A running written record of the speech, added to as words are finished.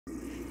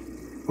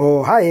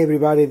Oh, hi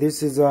everybody,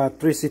 this is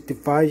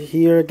 365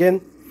 here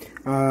again.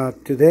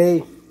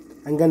 Today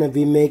I'm gonna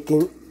be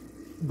making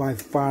by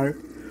far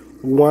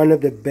one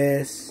of the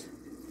best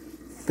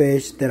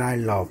fish that I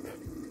love.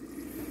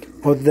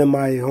 Other than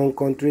my home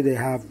country, they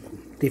have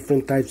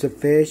different types of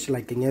fish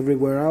like in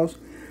everywhere else,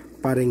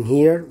 but in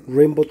here,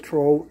 rainbow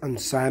trout and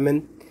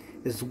salmon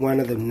is one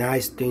of the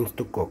nice things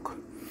to cook.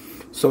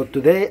 So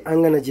today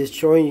I'm gonna just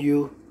showing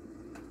you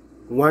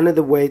one of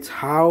the ways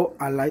how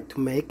I like to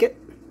make it,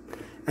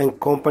 and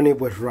company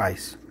with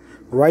rice.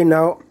 Right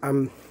now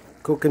I'm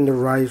cooking the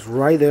rice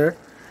right there.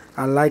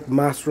 I like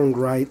mushroom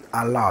rice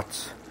a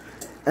lot,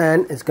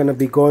 and it's gonna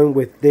be going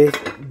with this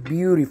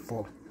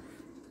beautiful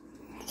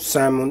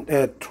salmon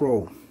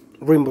trout,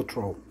 rainbow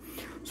trout.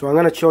 So I'm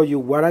gonna show you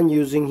what I'm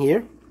using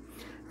here.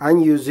 I'm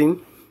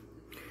using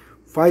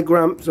 5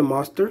 grams of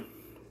mustard,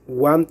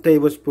 1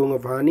 tablespoon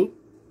of honey.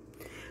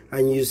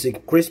 I'm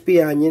using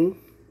crispy onion,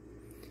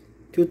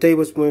 2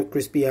 tablespoons of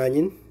crispy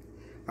onion,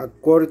 a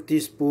 1/4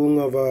 teaspoon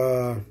of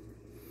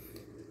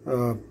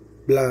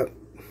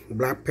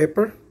black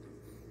pepper,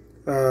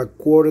 a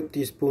 1/4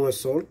 teaspoon of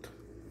salt.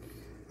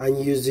 I'm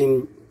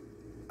using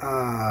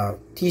a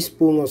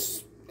teaspoon of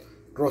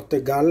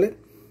roasted garlic,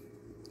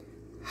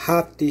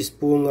 1/2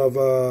 teaspoon of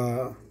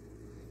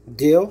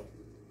dill,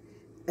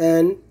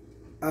 and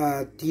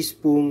a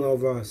teaspoon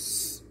of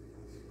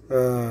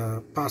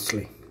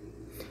parsley.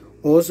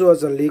 Also,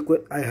 as a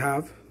liquid, I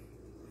have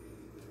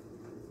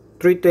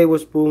 3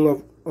 tablespoons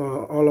of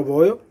olive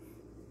oil,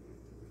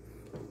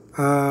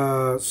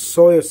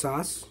 soya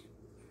sauce,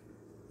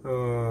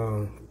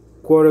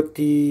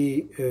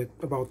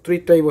 about 3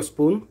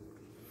 tablespoons,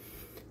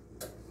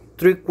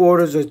 3/4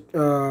 of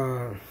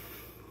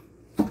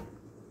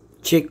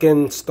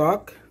chicken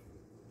stock,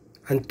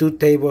 and 2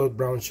 tablespoons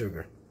brown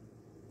sugar.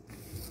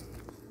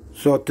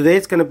 So today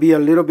it's gonna be a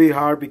little bit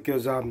hard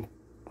because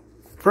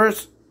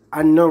first,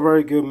 I'm not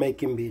very good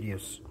making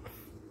videos.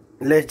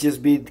 Let's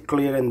just be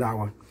clear in that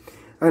one.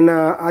 And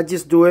I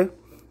just do it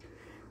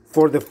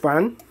for the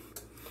fun.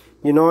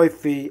 You know, I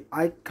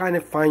kind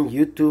of find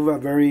YouTube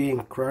very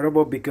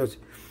incredible, because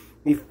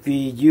if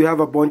you have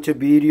a bunch of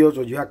videos,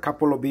 or you have a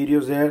couple of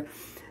videos there,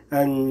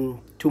 and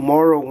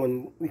tomorrow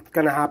when it's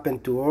gonna happen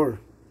to us,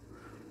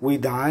 we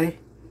die,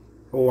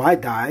 or I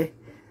die,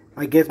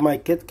 I guess my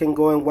kids can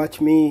go and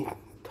watch me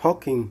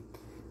talking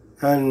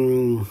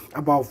and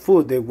about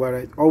food, they what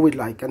I always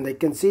like, and they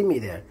can see me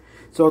there.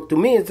 So to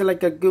me, it's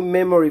like a good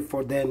memory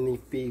for them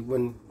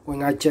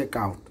when I check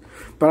out.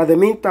 But at the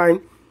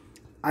meantime,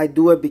 I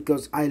do it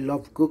because I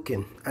love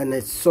cooking, and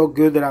it's so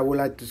good that I would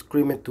like to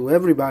scream it to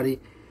everybody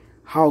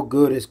how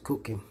good is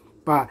cooking.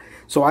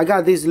 So I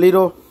got this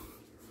little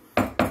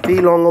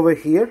pilon over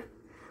here,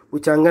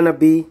 which I'm gonna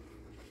be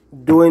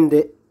doing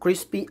the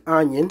crispy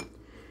onion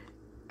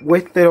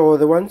with the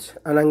other ones,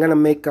 and I'm gonna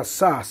make a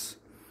sauce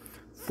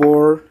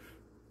for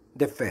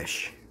the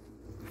fish.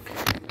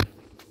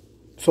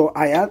 So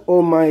I add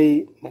all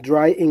my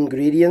dry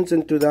ingredients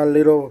into that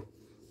little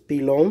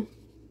pilon,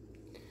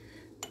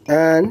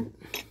 and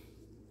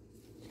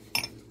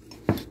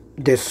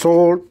the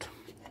salt,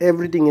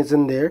 everything is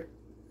in there.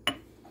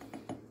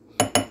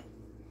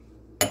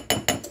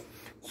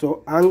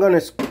 So I'm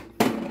gonna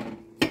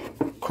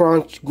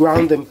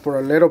ground them for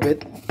a little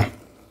bit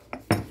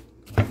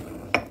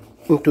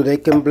until they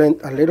can blend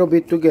a little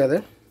bit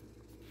together.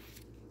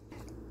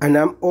 And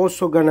I'm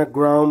also gonna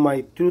ground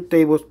my 2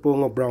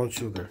 tablespoons of brown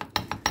sugar.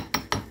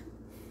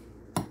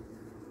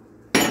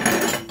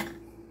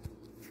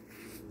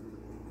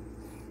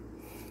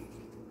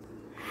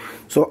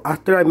 So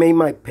after I made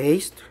my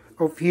paste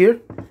of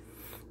here,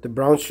 the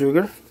brown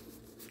sugar,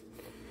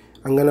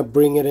 I'm gonna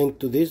bring it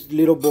into this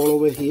little bowl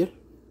over here.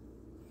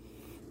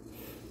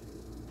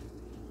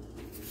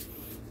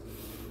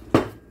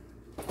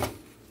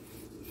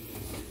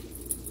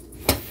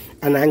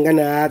 And I'm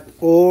gonna add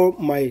all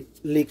my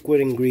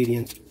liquid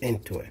ingredients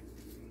into it.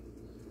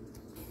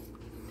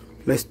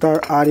 Let's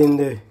start adding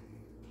the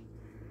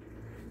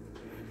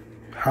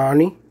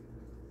honey.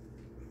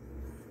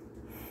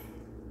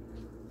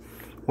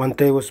 1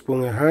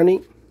 tablespoon of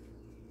honey,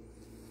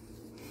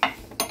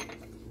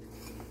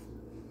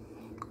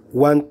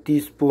 1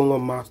 teaspoon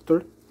of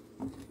mustard,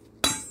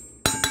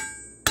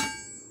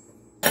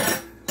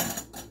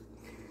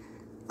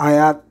 I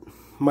add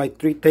my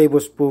 3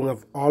 tablespoons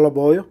of olive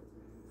oil,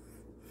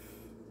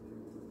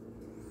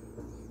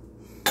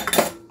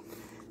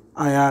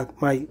 I add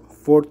my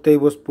 4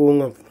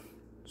 tablespoons of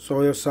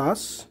soya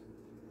sauce,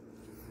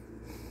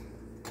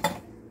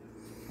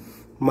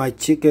 my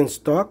chicken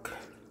stock,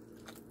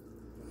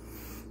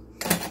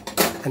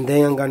 and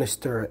then I'm gonna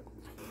stir it.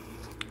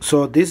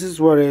 So this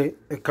is what it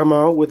come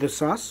out with the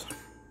sauce.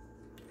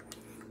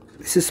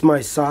 This is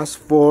my sauce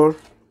for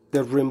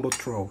the rainbow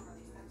trout.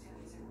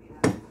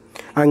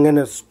 I'm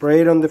gonna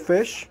spray it on the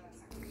fish.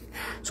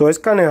 So it's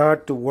kind of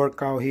hard to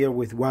work out here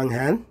with one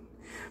hand,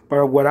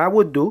 but what I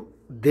would do,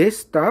 this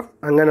stuff,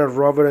 I'm gonna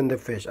rub it in the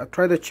fish. I'll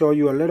try to show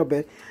you a little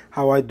bit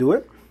how I do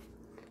it.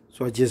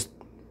 So I just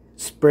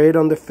spray it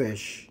on the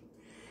fish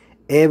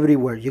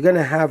everywhere. You're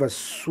gonna have a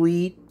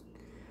sweet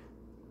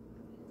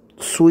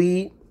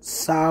sweet,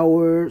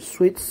 sour,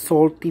 sweet,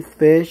 salty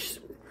fish.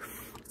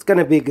 It's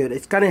gonna be good.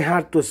 It's kind of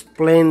hard to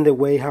explain the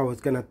way how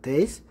it's gonna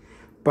taste,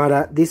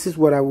 but this is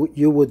what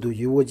you would do.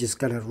 You would just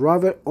kind of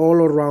rub it all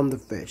around the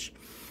fish.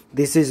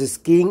 This is a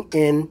skin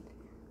and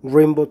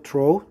rainbow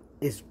trout.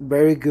 It's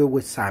very good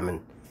with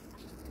salmon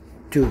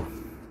too.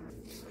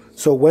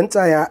 So once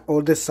I add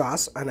all the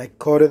sauce and I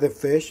coated the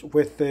fish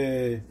with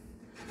the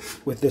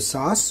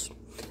sauce,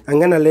 I'm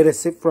gonna let it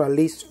sit for at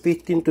least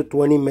 15 to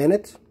 20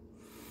 minutes.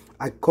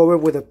 I cover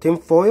it with a tin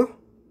foil,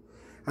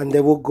 and they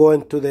will go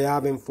into the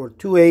oven for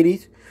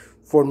 280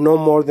 for no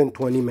more than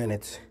 20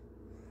 minutes.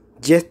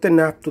 Just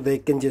enough so they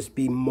can just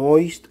be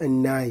moist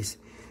and nice.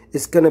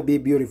 It's gonna be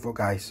beautiful,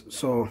 guys,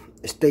 so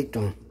stay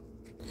tuned.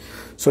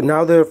 So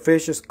now the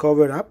fish is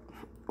covered up.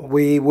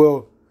 We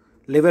will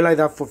leave it like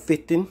that for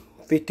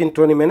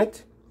 15-20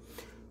 minutes.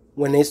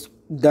 When it's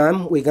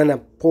done, we're gonna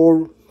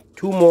pour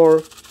two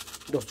more,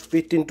 those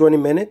 15-20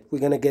 minutes. We're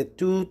gonna get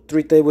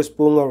 2-3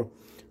 tablespoons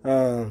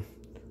of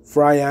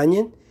fried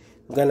onion.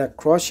 We're gonna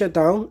crush it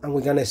down, and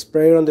we're gonna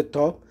spray it on the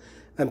top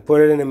and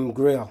put it in a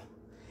grill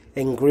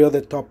and grill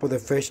the top of the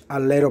fish a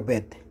little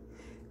bit,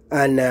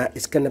 and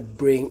it's gonna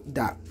bring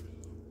that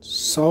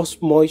sauce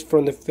moist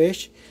from the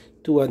fish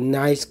to a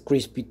nice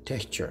crispy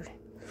texture.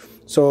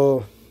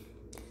 So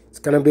it's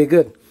gonna be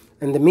good.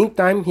 In the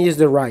meantime, here's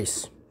the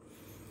rice.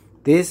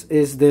 This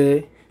is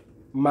the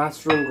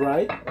mushroom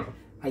rice.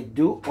 I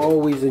do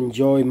always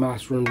enjoy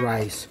mushroom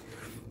rice.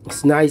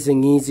 It's nice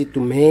and easy to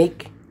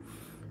make.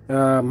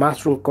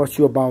 Mushroom costs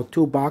you about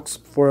 $2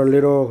 for a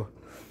little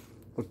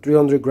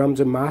 300 grams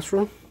of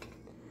mushroom.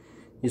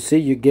 You see,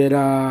 you get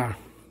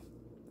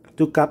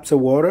 2 cups of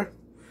water,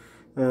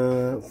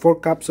 4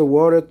 cups of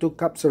water, 2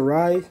 cups of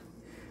rice,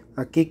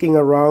 a kicking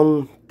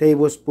around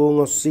tablespoon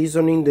of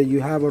seasoning that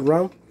you have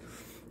around.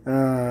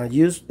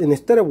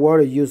 Instead of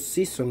water, use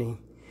seasoning,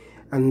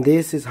 and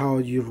this is how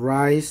your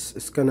rice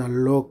is gonna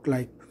look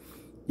like.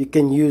 You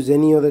can use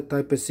any other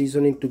type of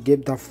seasoning to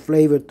give that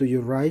flavor to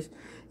your rice,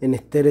 and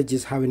instead of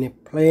just having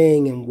it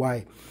plain and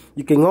white.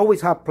 You can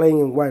always have plain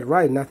and white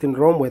rice, nothing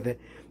wrong with it,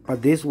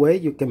 but this way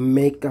you can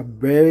make a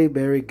very,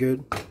 very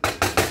good,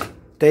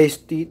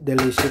 tasty,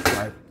 delicious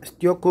rice.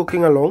 Still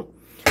cooking along.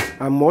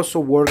 I'm also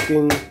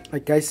working,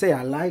 like I say,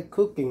 I like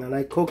cooking and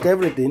I cook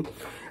everything.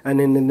 And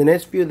in the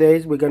next few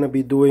days, we're gonna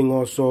be doing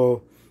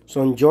also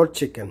some jerk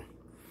chicken.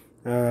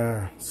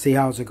 See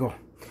how's it go.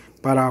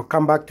 But I'll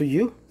come back to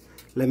you.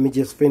 Let me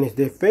just finish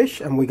the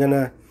fish, and we're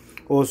gonna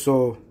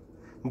also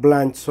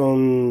blanch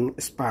some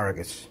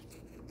asparagus.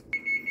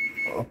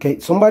 Okay,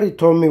 somebody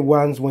told me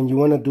once, when you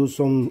want to do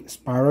some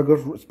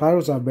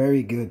asparagus are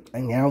very good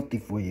and healthy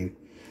for you.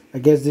 I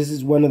guess this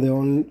is one of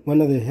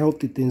the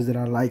healthy things that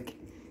I like,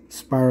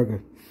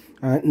 asparagus.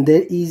 And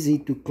they're easy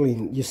to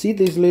clean. You see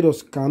this little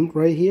scum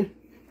right here,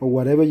 or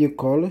whatever you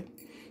call it?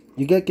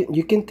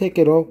 You can take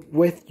it off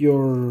with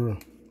your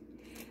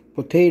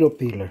potato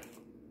peeler.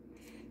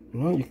 You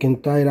know, you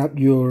can tie up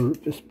your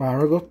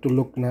asparagus to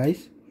look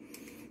nice.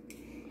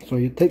 So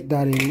you take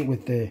that in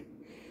with the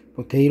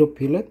potato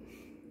peeler,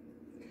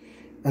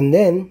 and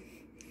then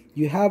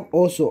you have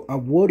also a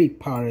woody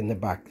part in the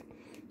back.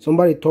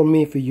 Somebody told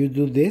me if you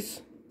do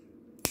this,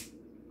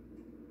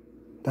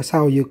 that's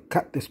how you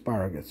cut the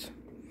asparagus,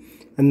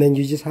 and then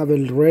you just have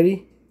it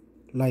ready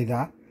like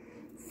that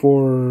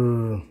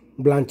for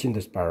blanching the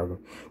asparagus,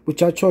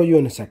 which I'll show you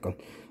in a second.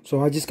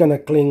 So I'm just gonna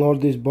clean all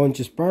these bunch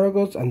of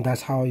asparagus, and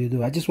that's how you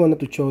do. I just wanted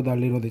to show that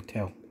little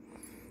detail.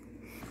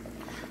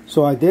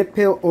 So I did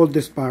peel all the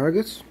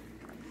asparagus.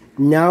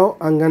 Now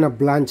I'm gonna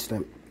blanch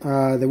them.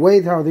 The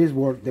way how this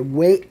works, the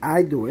way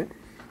I do it,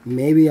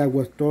 maybe I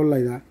was told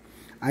like that.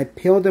 I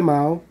peel them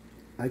out,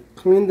 I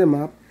clean them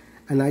up,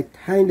 and I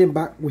tie them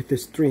back with the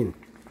string.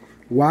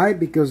 Why?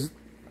 Because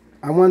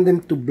I want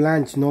them to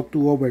blanch, not to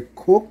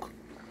overcook.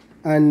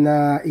 And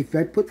if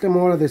I put them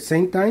all at the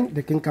same time,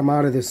 they can come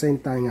out at the same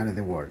time out of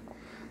the water.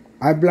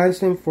 I blanch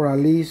them for at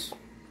least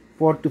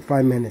 4 to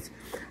 5 minutes.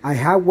 I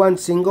have one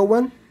single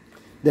one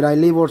that I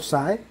leave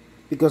outside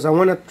because I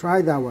want to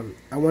try that one.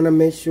 I want to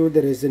make sure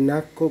that it's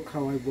enough cooked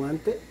how I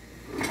want it.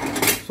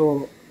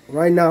 So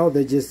right now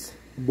they're just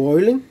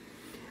boiling.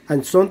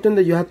 And something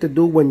that you have to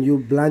do when you're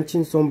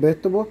blanching some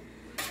vegetable,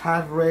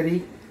 have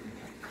ready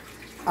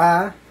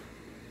a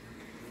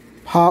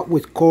pot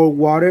with cold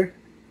water.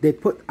 They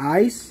put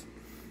ice.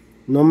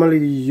 Normally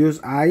you use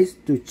ice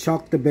to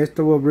chuck the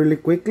vegetable really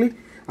quickly.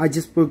 I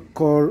just put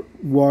cold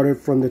water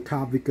from the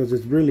top because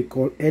it's really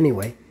cold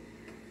anyway.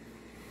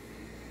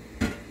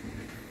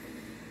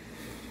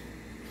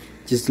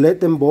 Just let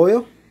them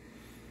boil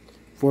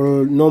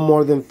for no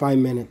more than 5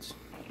 minutes.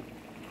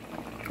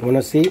 I want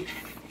to see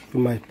if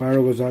my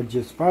asparagus are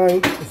just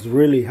fine. It's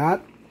really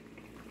hot.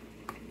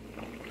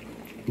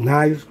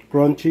 Nice,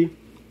 crunchy,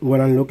 what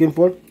I'm looking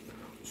for.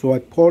 So I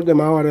pour them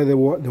out of the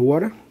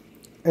water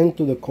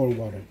into the cold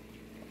water.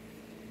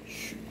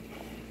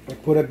 I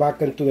put it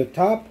back into the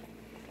top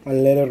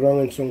and let it run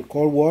in some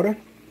cold water.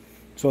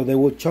 So they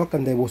will chuck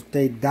and they will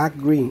stay dark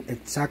green,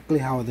 exactly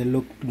how they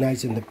look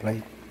nice in the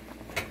plate.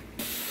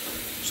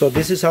 So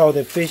this is how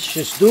the fish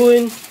is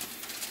doing.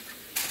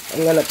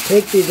 I'm gonna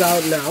take this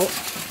out now.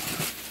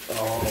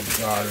 Oh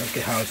God, look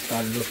at how it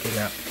started looking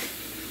at.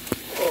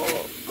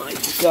 Oh my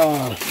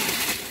God.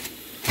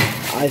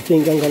 I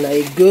think I'm gonna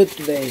eat good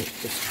today.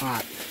 It's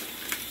hot.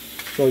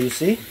 So you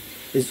see,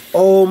 it's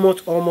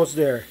almost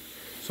there.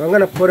 So I'm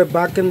gonna put it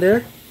back in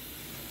there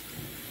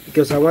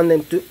because I want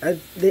them to,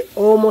 they're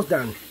almost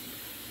done.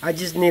 I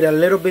just need a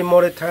little bit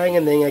more time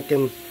and then I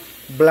can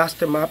blast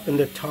them up in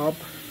the top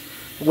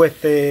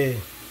with the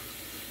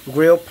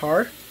grill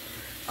part.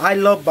 I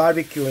love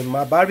barbecuing.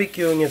 My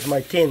barbecuing is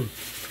my thing.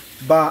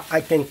 But I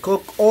can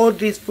cook all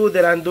this food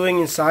that I'm doing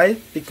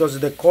inside because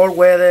of the cold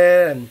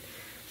weather and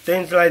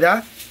things like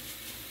that.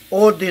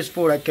 All this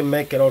food I can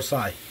make it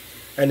outside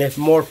and it's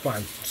more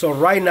fun. So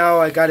right now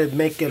I gotta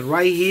make it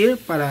right here,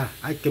 but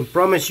I can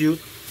promise you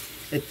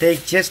it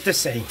takes just the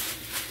same.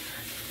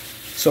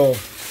 So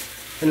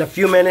in a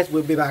few minutes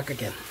we'll be back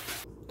again.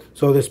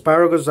 So the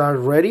asparagus are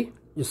ready.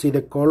 You see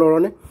the color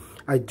on it.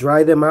 I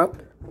dry them up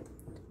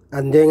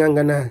and then I'm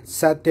gonna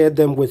saute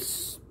them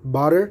with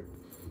butter,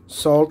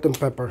 salt and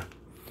pepper,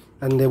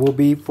 and they will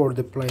be for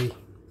the plate.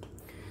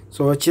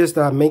 So it's just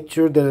make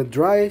sure that it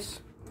dries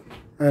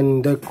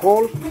and they're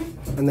cold,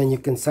 and then you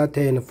can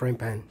saute in a frying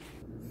pan.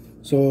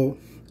 So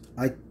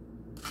I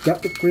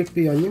got the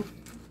crispy onion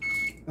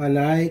and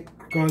I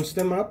crunch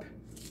them up.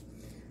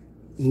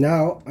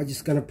 Now I'm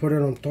just gonna put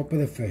it on top of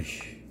the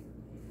fish,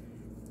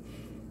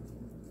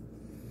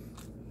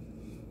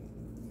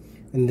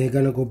 and they're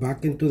gonna go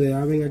back into the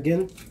oven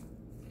again.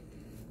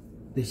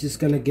 This is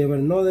gonna give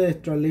another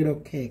extra little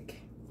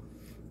kick.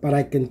 But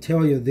I can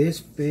tell you this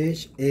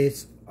fish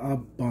is a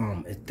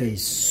bomb. It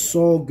tastes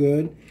so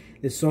good.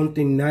 It's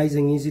something nice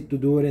and easy to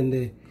do it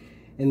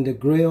in the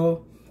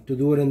grill, to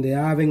do it in the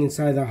oven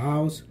inside the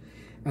house.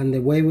 And the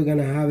way we're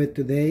gonna have it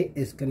today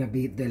is gonna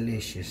be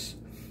delicious.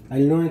 I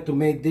learned to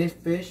make this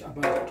fish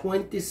about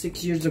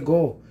 26 years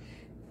ago,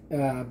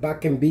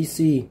 back in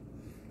BC,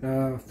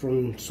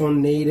 from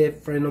some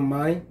native friend of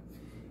mine.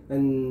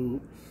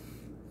 And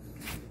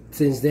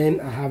since then,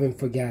 I haven't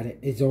forgot it.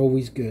 It's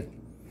always good.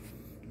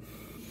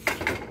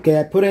 Okay,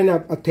 I put in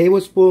a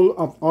tablespoon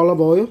of olive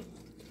oil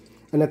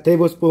and a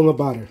tablespoon of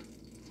butter.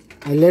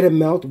 I let it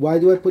melt. Why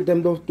do I put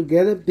them both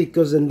together?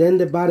 Because and then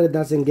the butter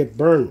doesn't get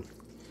burned.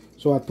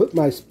 So I put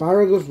my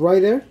asparagus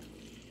right there.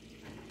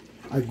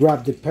 I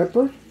grab the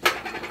pepper.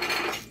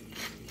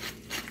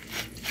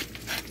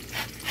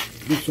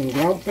 Do some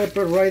ground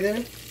pepper right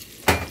there.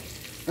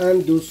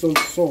 And do some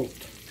salt.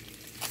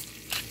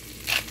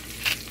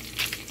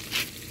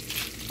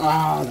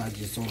 Ah, that's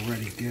just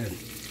already good.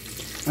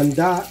 And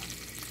that,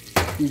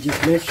 you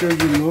just make sure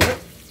you know it.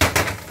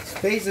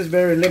 Space is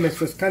very limited,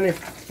 so it's kind of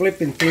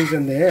flipping things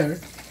in the air.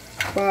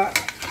 But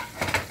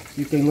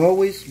you can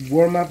always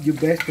warm up your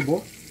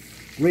vegetables,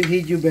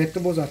 reheat your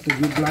vegetables after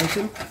you blanch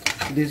them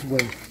this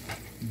way.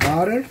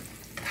 Butter,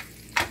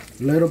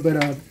 a little bit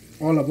of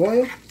olive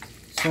oil,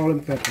 salt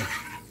and pepper.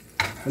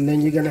 And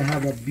then you're gonna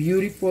have a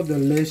beautiful,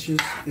 delicious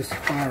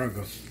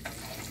asparagus.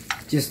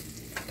 Just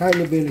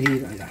tiny bit of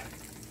heat like that.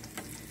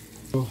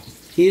 So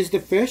here's the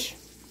fish.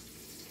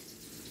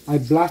 I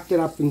blasted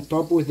up on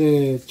top with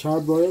the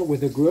charbroil,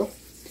 with the grill.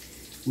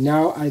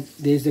 Now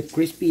there's the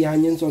crispy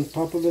onions on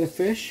top of the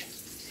fish.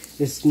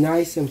 It's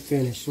nice and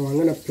finished. So I'm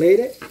gonna plate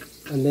it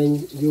and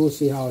then you will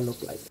see how it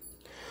looks like.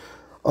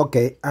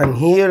 Okay, and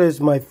here is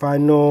my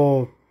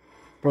final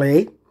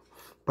plate.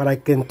 But I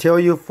can tell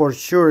you for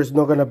sure it's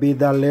not gonna be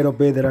that little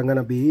bit that I'm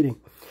gonna be eating.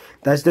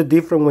 That's the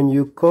difference when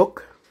you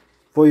cook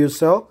for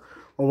yourself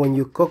or when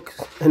you cook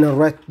in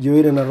you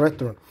eat in a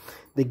restaurant.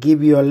 They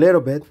give you a little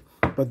bit,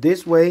 but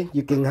this way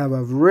you can have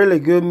a really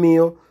good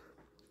meal,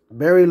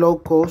 very low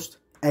cost,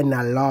 and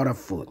a lot of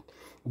food.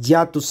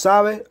 Ya tu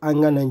sabes,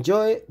 I'm gonna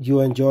enjoy it.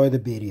 You enjoy the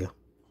video.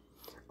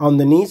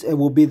 Underneath it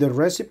will be the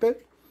recipe,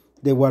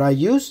 what I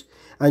use,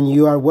 and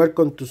you are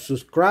welcome to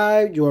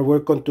subscribe. You are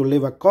welcome to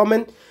leave a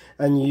comment,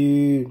 and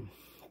you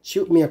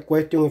shoot me a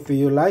question if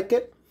you like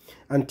it,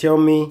 and tell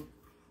me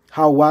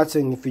how was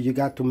and if you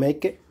got to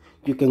make it.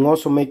 You can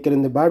also make it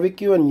in the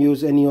barbecue and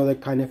use any other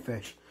kind of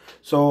fish.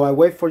 So I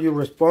wait for you to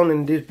respond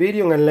in this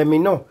video and let me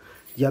know.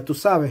 Ya tu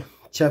sabes,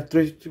 Chef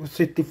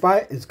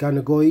 365 is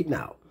gonna go eat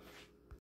now.